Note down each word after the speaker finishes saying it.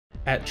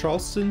At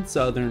Charleston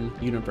Southern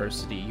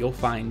University, you'll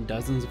find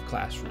dozens of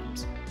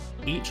classrooms,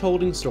 each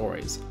holding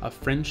stories of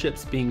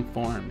friendships being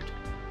formed,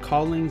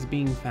 callings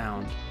being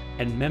found,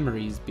 and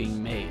memories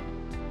being made,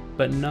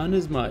 but none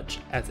as much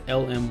as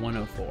LM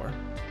 104,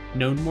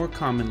 known more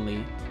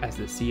commonly as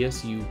the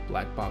CSU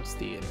Black Box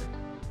Theater.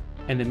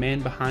 And the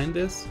man behind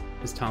this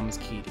is Thomas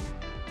Keating.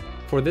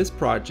 For this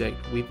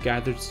project, we've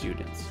gathered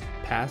students,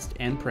 past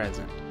and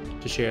present,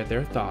 to share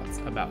their thoughts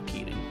about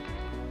Keating.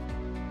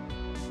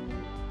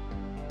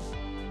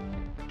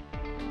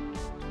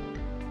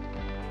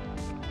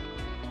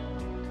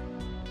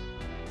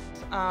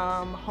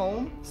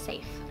 Home.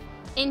 Safe.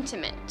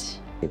 Intimate.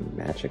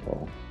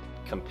 Magical.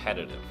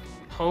 Competitive.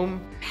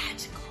 Home.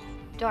 Magical.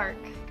 Dark.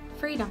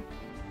 Freedom.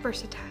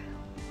 Versatile.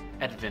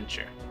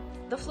 Adventure.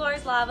 The floor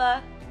is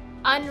lava.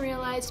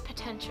 Unrealized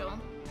potential.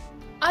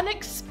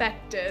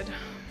 Unexpected.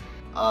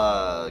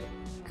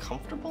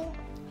 Comfortable?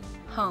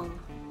 Home.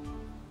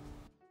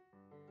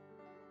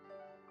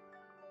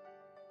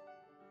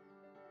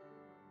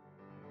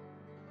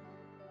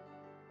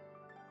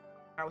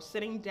 I was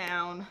sitting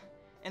down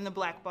in the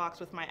black box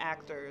with my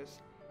actors,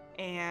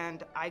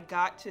 and I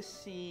got to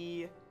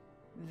see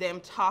them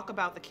talk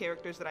about the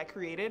characters that I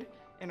created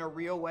in a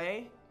real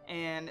way,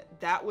 and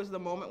that was the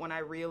moment when I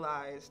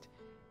realized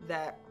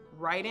that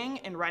writing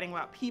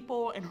about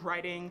people and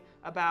writing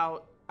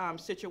about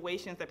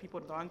situations that people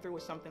had gone through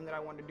was something that I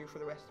wanted to do for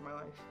the rest of my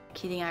life.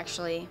 Keating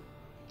actually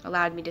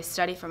allowed me to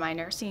study for my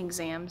nursing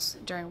exams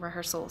during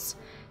rehearsals.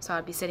 So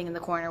I'd be sitting in the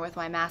corner with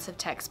my massive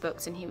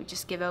textbooks, and he would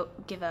just give a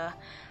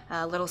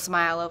little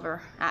smile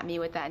over at me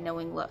with that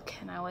knowing look.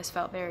 And I always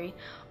felt very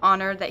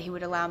honored that he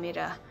would allow me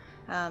to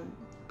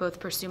both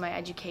pursue my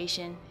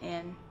education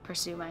and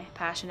pursue my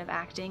passion of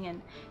acting,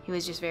 and he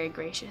was just very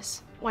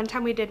gracious. One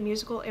time we did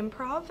musical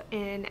improv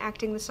in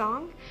acting the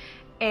song,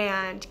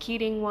 and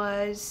Keating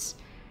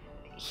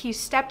he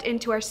stepped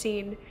into our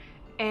scene,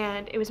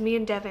 and it was me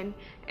and Devin,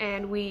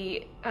 and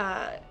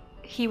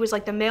he was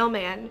like the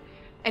mailman,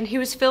 and he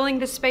was filling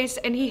the space,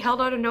 and he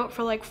held out a note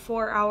for like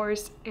 4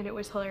 hours, and it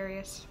was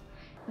hilarious.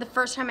 The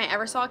first time I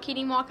ever saw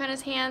Keating walk on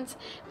his hands,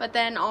 but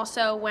then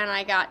also when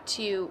I got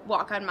to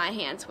walk on my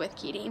hands with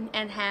Keating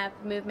and have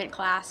movement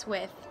class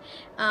with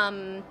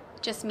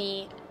just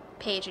me,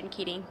 Paige, and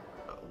Keating.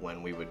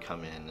 When we would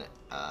come in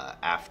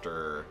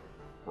after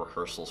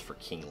rehearsals for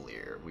King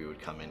Lear, we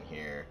would come in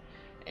here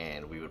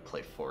and we would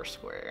play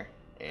Foursquare,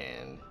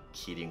 and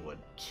Keating would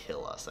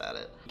kill us at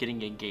it.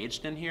 Getting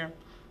engaged in here.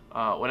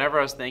 Whenever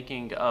I was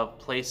thinking of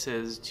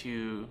places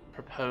to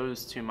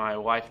propose to my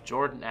wife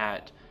Jordan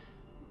at,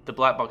 the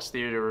Black Box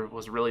Theater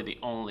was really the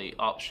only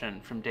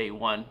option from day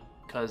one,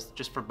 because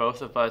just for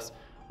both of us,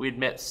 we'd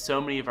met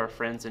so many of our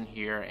friends in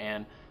here,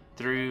 and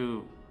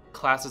through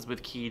classes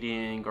with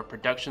Keating or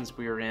productions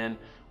we were in,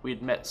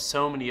 we'd met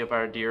so many of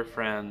our dear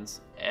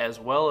friends, as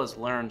well as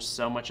learned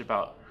so much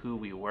about who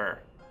we were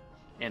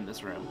in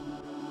this room.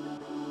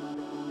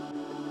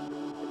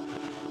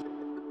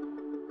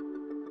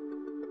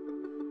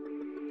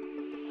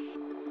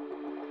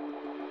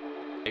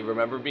 I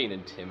remember being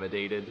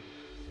intimidated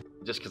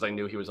just because I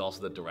knew he was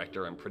also the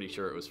director. I'm pretty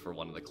sure it was for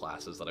one of the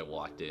classes that I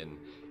walked in,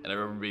 and I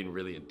remember being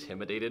really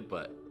intimidated,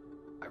 but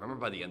I remember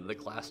by the end of the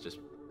class just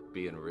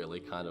being really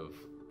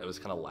it was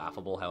kind of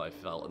laughable how I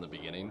felt in the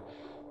beginning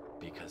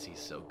because he's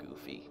so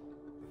goofy.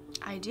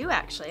 I do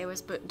actually. It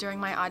was during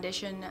my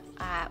audition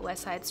at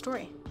West Side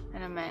Story,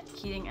 and I met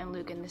Keating and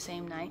Luke in the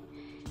same night,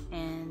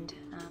 and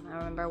I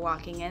remember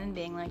walking in and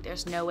being like,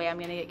 there's no way I'm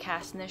gonna get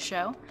cast in this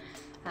show.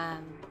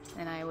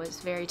 And I was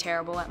very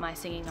terrible at my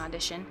singing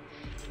audition,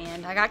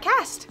 and I got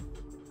cast.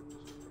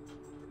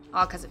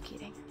 All because of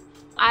Keating.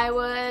 I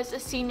was a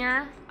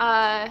senior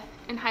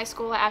in high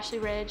school at Ashley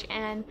Ridge,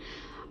 and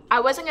I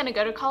wasn't going to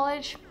go to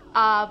college,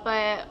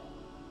 but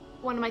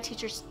one of my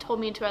teachers told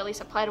me to at least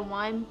apply to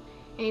one,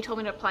 and he told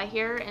me to apply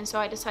here, and so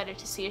I decided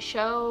to see a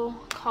show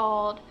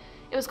called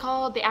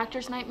The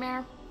Actor's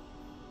Nightmare,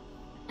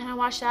 and I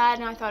watched that,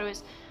 and I thought it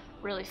was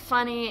really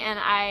funny, and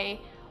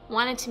I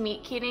wanted to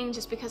meet Keating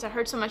just because I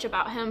heard so much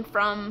about him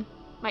from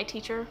my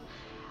teacher.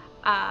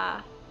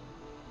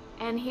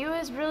 And he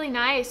was really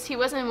nice. He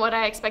wasn't what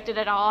I expected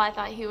at all. I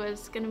thought he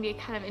was going to be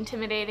kind of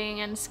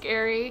intimidating and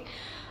scary,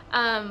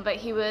 but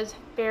he was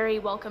very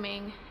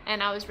welcoming,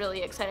 and I was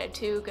really excited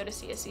to go to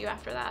CSU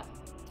after that.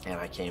 And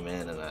I came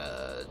in and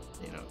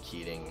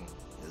Keating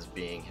is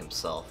being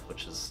himself,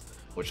 which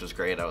was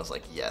great. I was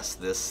like, yes,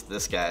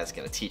 this guy is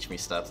gonna teach me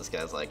stuff. This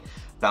guy's like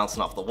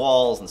bouncing off the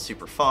walls and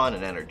super fun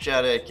and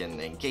energetic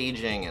and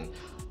engaging, and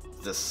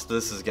this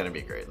is gonna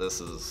be great. This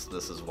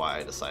is why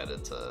I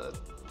decided to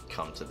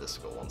come to this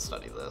school and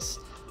study this.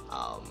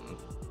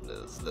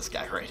 This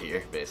guy right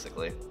here,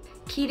 basically.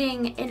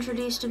 Keating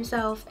introduced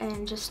himself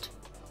and just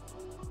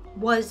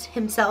was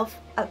himself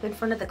up in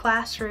front of the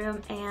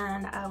classroom,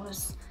 and I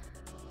was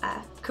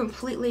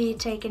completely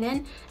taken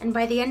in. And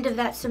by the end of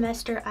that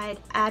semester, I'd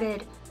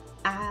added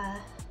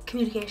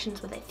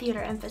communications with a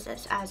theater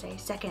emphasis as a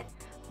second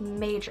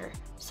major.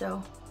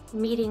 So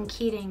meeting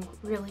Keating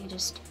really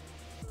just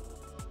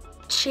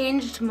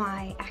changed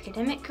my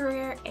academic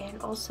career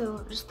and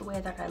also just the way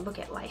that I look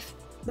at life.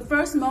 The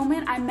first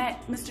moment I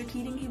met Mr.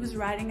 Keating, he was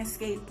riding a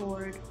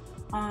skateboard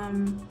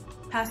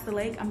past the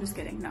lake. I'm just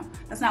kidding, no,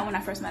 that's not when I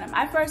first met him.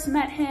 I first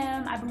met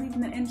him, I believe,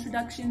 in the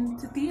introduction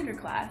to theater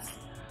class.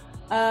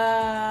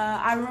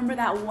 I remember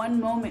that one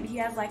moment. He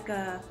has like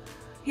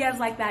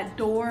that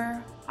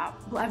door,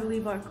 I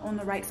believe on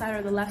the right side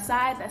or the left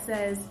side, that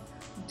says,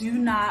 "Do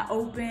not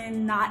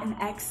open, not an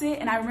exit."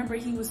 And I remember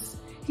he was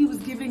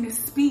giving a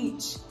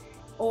speech,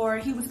 or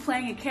he was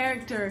playing a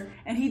character,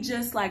 and he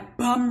just like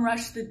bum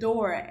rushed the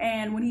door.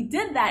 And when he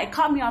did that, it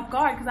caught me off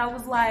guard because I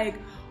was like,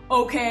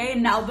 okay,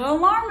 now the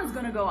alarm is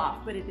gonna go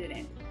off, but it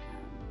didn't.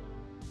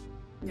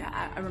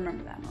 Yeah, I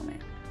remember that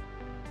moment.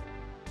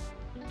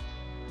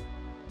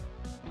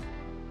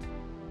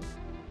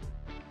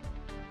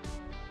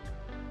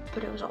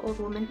 But it was an old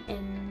woman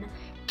in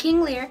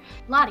King Lear.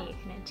 Lottie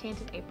in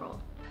Enchanted April.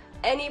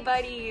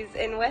 Anybody's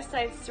in West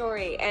Side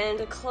Story,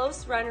 and a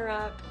close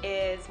runner-up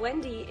is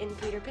Wendy in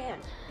Peter Pan.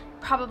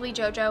 Probably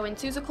JoJo in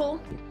Seussical.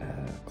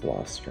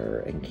 Gloucester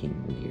and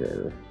King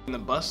Lear. The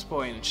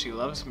busboy in She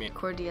Loves Me.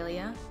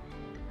 Cordelia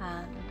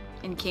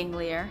in King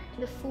Lear.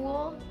 The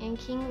Fool in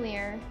King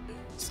Lear.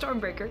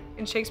 Stormbreaker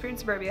in Shakespeare in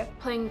Suburbia.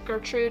 Playing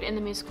Gertrude in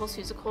the musical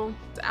Seussical.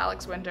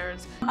 Alex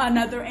Winters.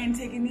 Another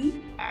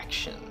Antigone.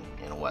 Action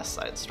in West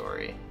Side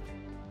Story.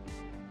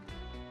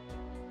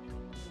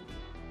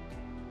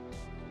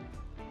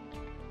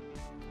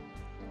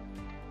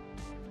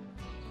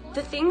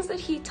 The things that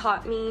he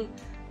taught me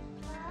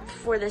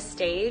for the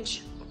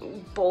stage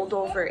bowled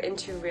over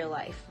into real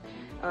life.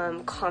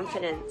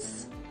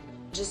 Confidence,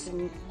 just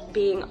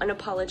being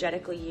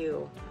unapologetically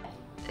you.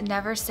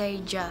 Never say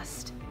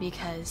just,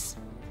 because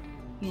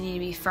you need to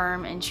be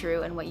firm and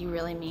true in what you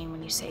really mean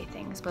when you say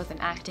things, both in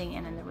acting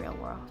and in the real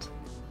world.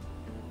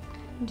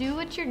 Do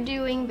what you're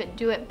doing, but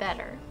do it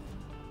better.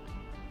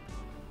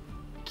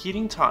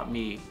 Keating taught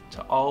me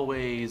to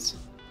always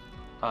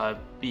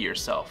be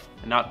yourself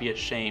and not be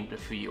ashamed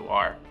of who you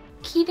are.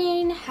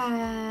 Keating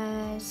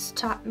has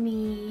taught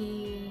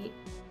me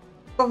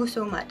oh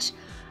so much,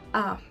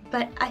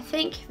 but I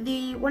think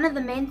one of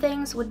the main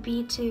things would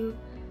be to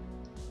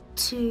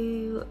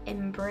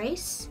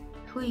embrace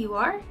who you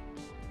are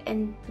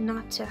and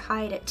not to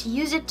hide it, to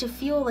use it to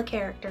fuel the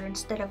character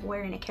instead of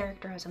wearing a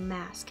character as a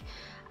mask,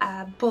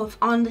 both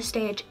on the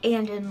stage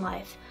and in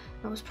life.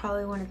 That was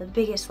probably one of the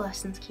biggest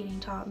lessons Keating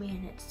taught me,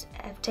 and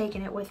I've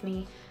taken it with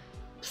me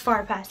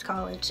far past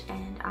college,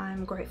 and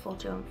I'm grateful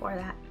to him for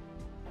that.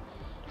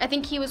 I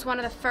think he was one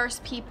of the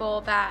first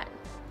people that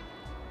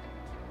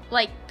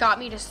got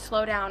me to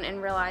slow down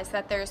and realize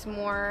that there's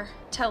more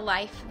to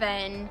life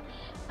than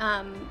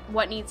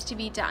what needs to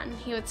be done.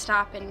 He would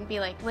stop and be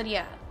like,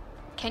 "Lydia,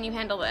 can you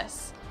handle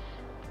this?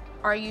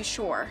 Are you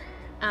sure?"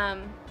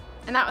 And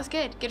that was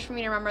good for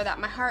me to remember that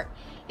my heart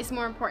is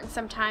more important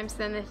sometimes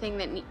than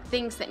the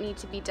things that need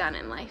to be done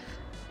in life.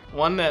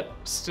 One that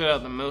stood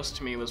out the most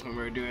to me was when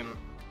we were doing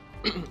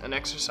an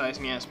exercise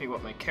and he asked me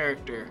what my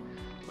character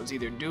was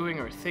either doing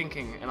or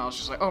thinking, and I was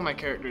just like, "Oh, my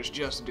character's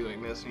just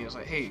doing this," and he was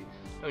like, "Hey,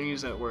 don't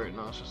use that word," and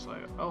I was just like,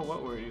 "Oh,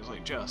 what word?" He was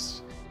like,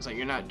 "Just." He's like,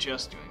 "You're not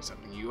just doing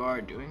something, you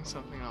are doing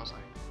something," and I was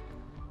like,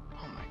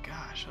 oh my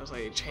gosh, I was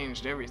like, it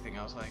changed everything.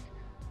 I was like,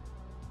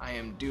 I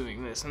am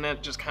doing this, and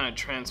that just kind of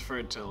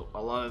transferred to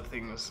a lot of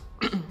things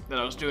that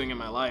I was doing in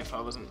my life. I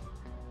wasn't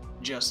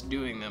just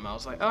doing them, I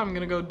was like, oh, I'm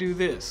gonna go do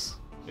this.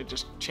 It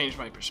just changed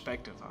my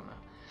perspective on that.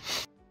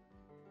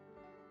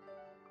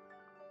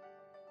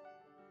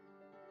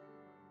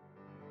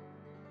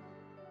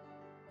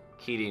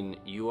 Keating,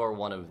 you are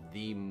one of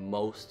the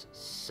most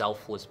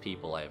selfless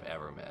people I have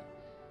ever met.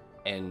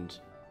 And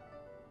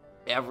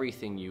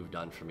everything you've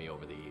done for me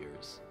over the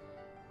years,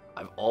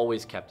 I've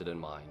always kept it in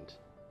mind.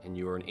 And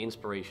you are an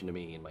inspiration to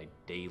me in my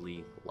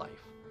daily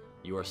life.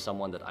 You are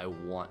someone that I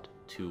want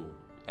to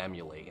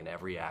emulate in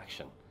every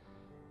action.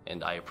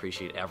 And I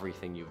appreciate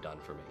everything you've done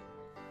for me.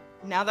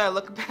 Now that I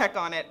look back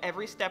on it,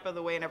 every step of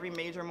the way and every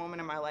major moment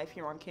in my life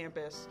here on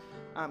campus,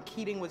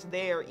 Keating was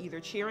there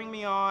either cheering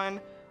me on,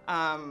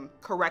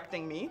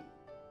 correcting me,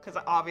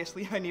 because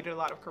obviously I needed a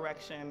lot of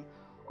correction,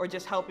 or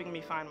just helping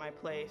me find my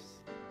place.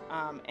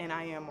 And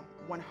I am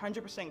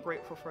 100%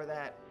 grateful for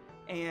that.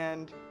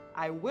 And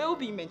I will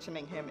be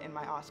mentioning him in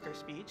my Oscar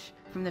speech.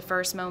 From the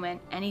first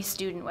moment, any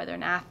student, whether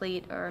an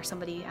athlete or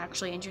somebody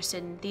actually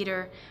interested in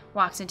theater,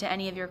 walks into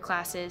any of your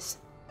classes,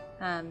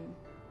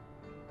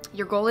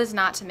 your goal is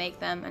not to make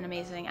them an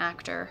amazing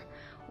actor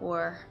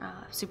or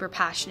super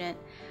passionate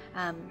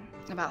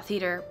about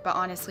theater, but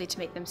honestly to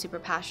make them super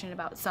passionate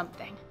about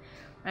something.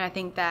 And I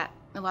think that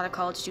a lot of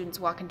college students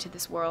walk into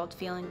this world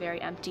feeling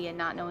very empty and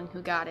not knowing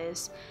who God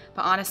is.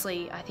 But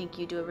honestly, I think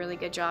you do a really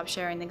good job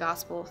sharing the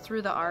gospel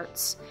through the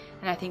arts.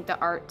 And I think the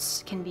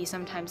arts can be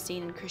sometimes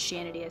seen in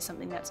Christianity as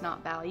something that's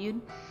not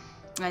valued.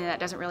 And that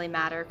doesn't really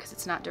matter because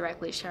it's not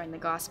directly sharing the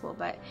gospel.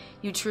 But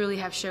you truly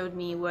have showed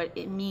me what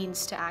it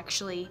means to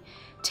actually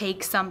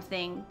take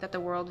something that the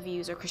world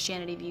views or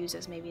Christianity views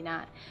as maybe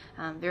not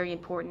very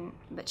important,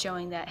 but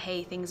showing that,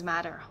 hey, things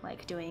matter,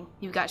 like doing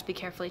You've Got to Be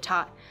Carefully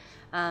Taught.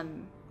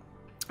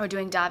 or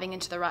diving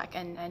into the ruck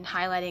and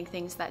highlighting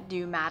things that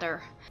do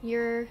matter.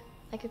 You're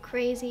like a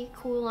crazy,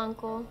 cool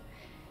uncle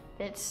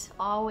that's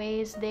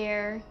always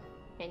there,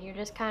 and you're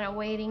just kind of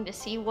waiting to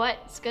see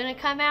what's gonna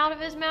come out of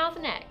his mouth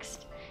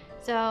next.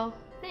 So,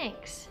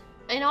 thanks.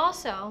 And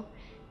also,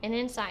 an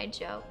inside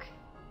joke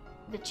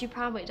that you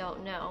probably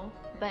don't know,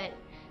 but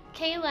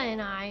Kayla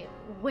and I,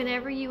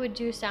 whenever you would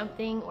do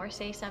something or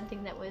say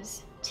something that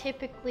was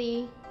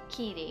typically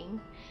Keating,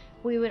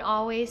 we would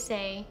always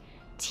say,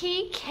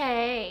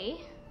 TK,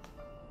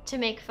 to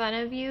make fun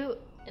of you,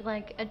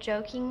 like a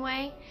joking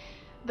way.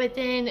 But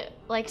then,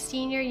 like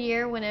senior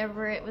year,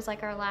 whenever it was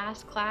like our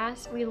last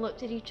class, we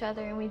looked at each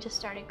other and we just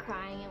started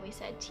crying and we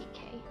said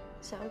TK.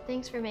 So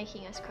thanks for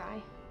making us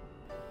cry.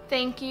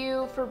 Thank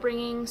you for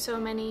bringing so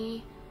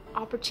many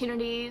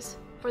opportunities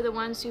for the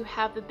ones who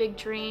have the big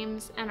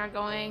dreams and are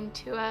going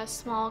to a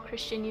small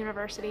Christian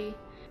university.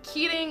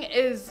 Keating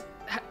is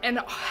and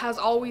has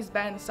always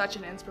been such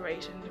an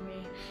inspiration to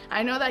me.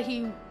 I know that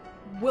he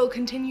will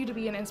continue to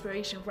be an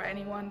inspiration for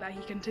anyone that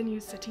he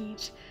continues to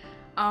teach.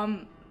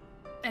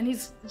 And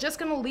he's just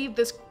gonna leave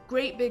this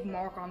great big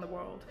mark on the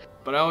world.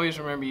 But I always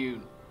remember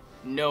you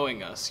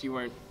knowing us. We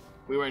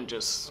weren't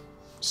just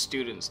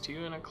students to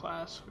you in a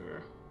class. We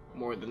were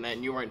more than that.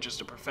 And you weren't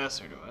just a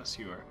professor to us.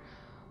 You were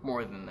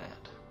more than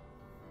that.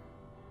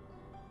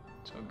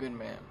 So, good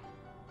man.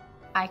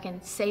 I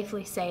can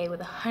safely say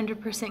with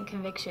 100%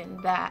 conviction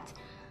that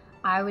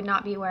I would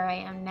not be where I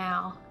am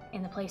now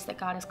in the place that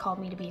God has called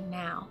me to be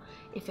now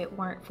if it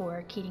weren't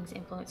for Keating's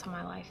influence on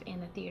my life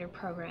and the theater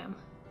program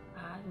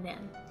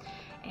then.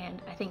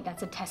 And I think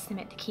that's a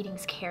testament to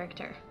Keating's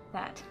character,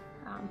 that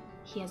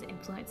he has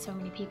influenced so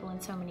many people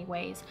in so many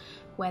ways,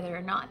 whether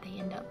or not they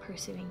end up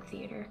pursuing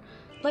theater.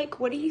 Like,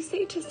 what do you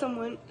say to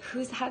someone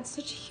who's had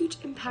such a huge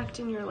impact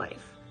in your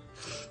life?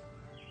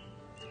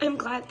 I'm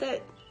glad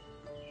that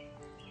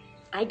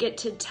I get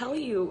to tell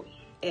you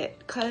it,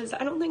 because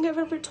I don't think I've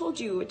ever told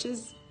you, which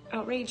is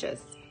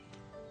outrageous.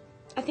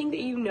 I think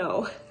that you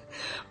know,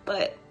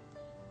 but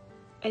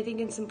I think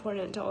it's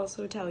important to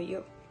also tell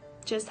you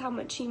just how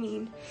much you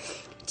mean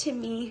to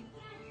me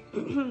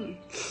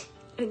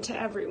and to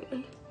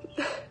everyone.